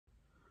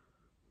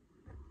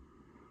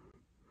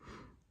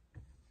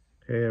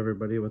Hey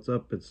everybody, what's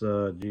up? It's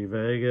G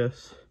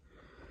Vegas.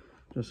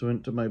 Just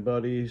went to my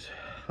buddy's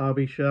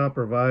hobby shop,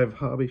 Revive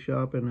Hobby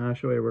Shop in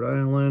Nashua, Rhode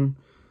Island.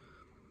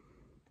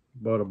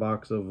 Bought a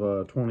box of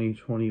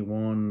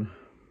 2021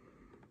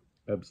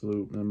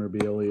 Absolute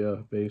memorabilia,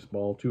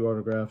 baseball, 2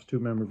 autographs, 2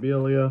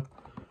 memorabilia.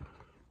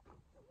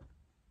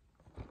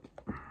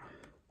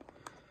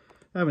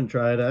 I haven't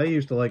tried it. I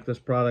used to like this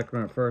product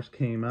when it first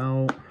came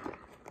out.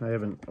 I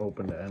haven't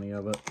opened any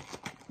of it,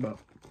 but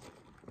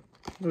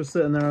it was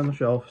sitting there on the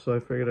shelf, so I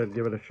figured I'd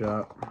give it a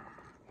shot.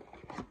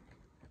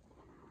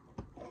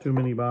 2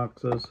 mini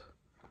boxes.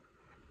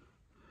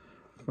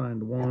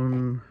 Find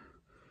 1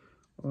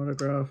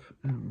 autograph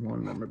and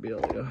 1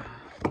 memorabilia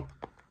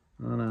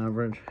on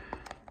average.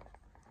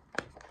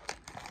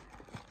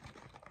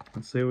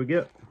 Let's see what we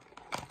get.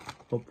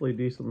 Hopefully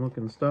decent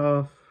looking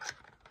stuff.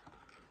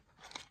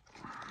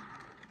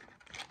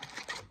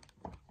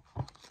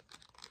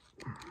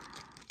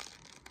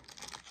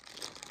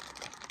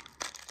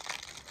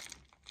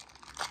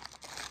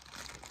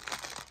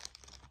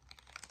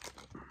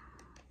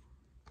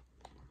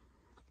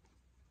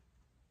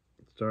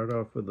 Start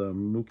off with a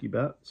Mookie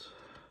Betts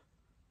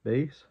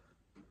base,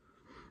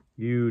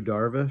 Yu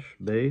Darvish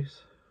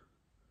base,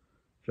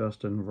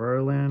 Justin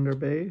Verlander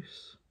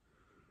base,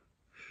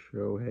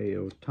 Shohei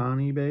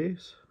Ohtani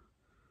base,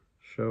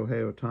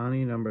 Shohei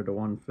Ohtani numbered to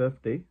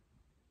 150,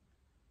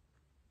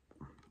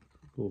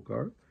 cool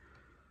card.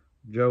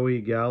 Joey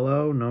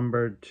Gallo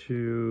numbered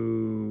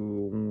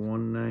to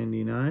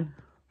 199.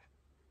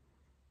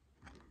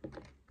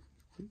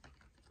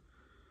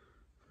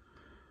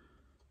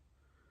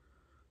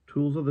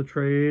 Tools of the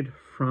Trade,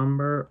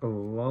 Framber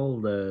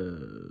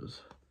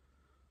Valdez,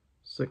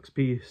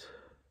 6-piece.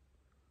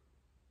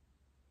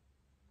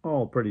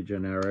 All pretty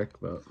generic,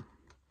 but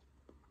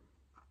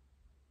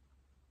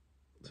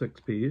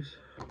 6-piece.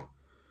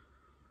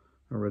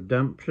 A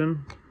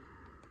Redemption,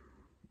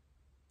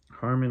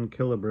 Harmon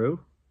Killebrew,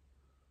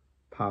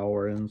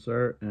 Power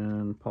insert,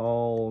 and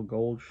Paul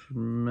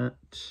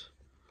Goldschmidt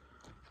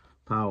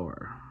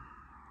Power.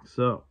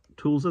 So,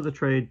 Tools of the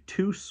Trade,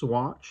 2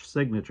 swatch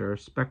signature,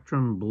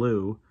 Spectrum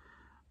Blue,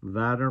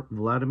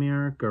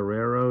 Vladimir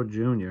Guerrero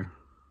Jr.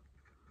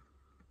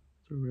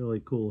 It's a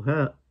really cool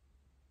hit.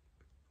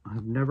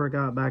 I've never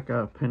got back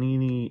a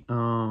Panini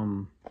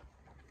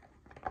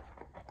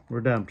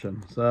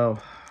Redemption, so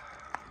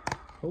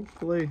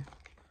hopefully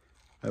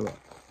I will.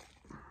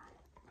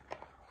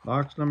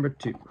 Box number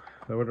 2.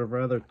 I would have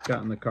rather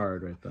gotten the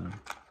card right then.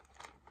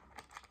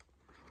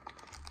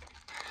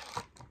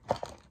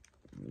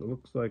 It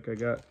looks like I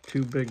got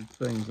 2 big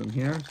things in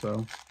here,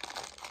 so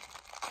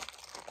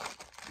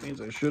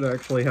means I should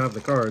actually have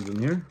the cards in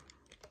here.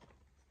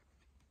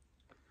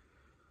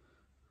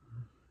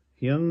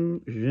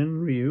 Hyun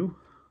Jin Ryu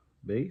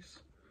base,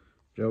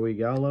 Joey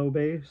Gallo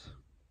base,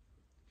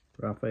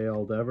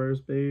 Rafael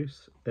Devers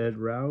base, Ed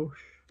Roush,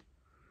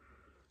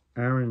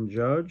 Aaron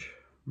Judge,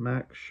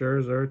 Max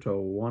Scherzer to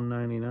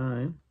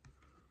 199,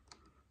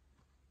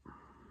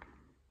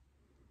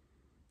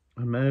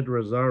 Ahmed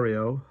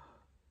Rosario,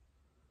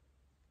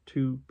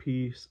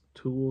 2-piece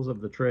Tools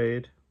of the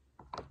Trade.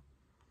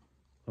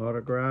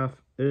 Autograph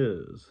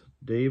is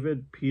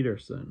David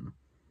Peterson.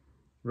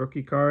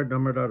 Rookie card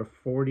numbered out of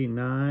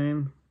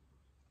 49.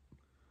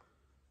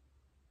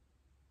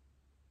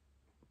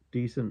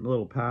 Decent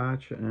little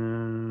patch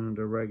and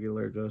a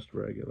regular, just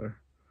regular.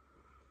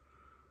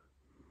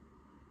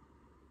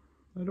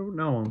 I don't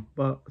know him,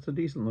 but it's a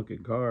decent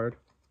looking card.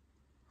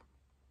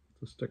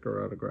 It's a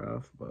sticker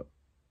autograph, but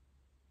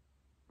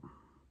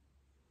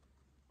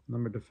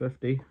numbered to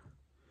 50.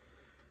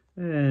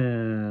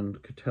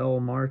 And Ketel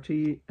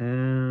Marte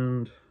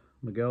and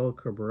Miguel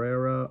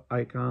Cabrera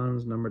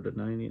icons numbered to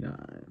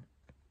 99.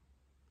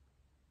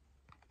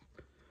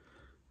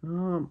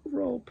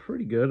 Overall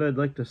pretty good. I'd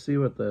like to see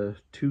what the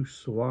 2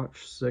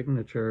 swatch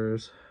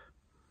signatures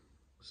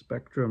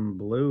Spectrum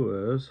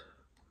Blue is.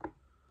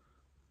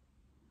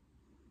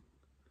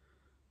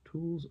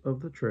 Tools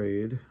of the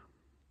Trade,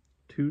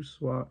 2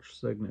 swatch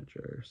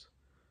signatures.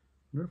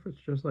 I wonder if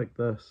it's just like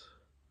this.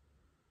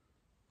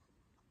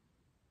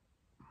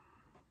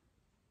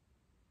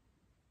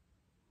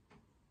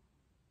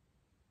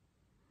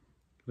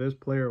 It is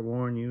player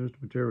worn used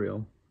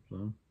material,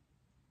 so.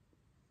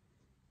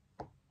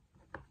 All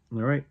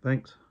right,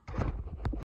 thanks.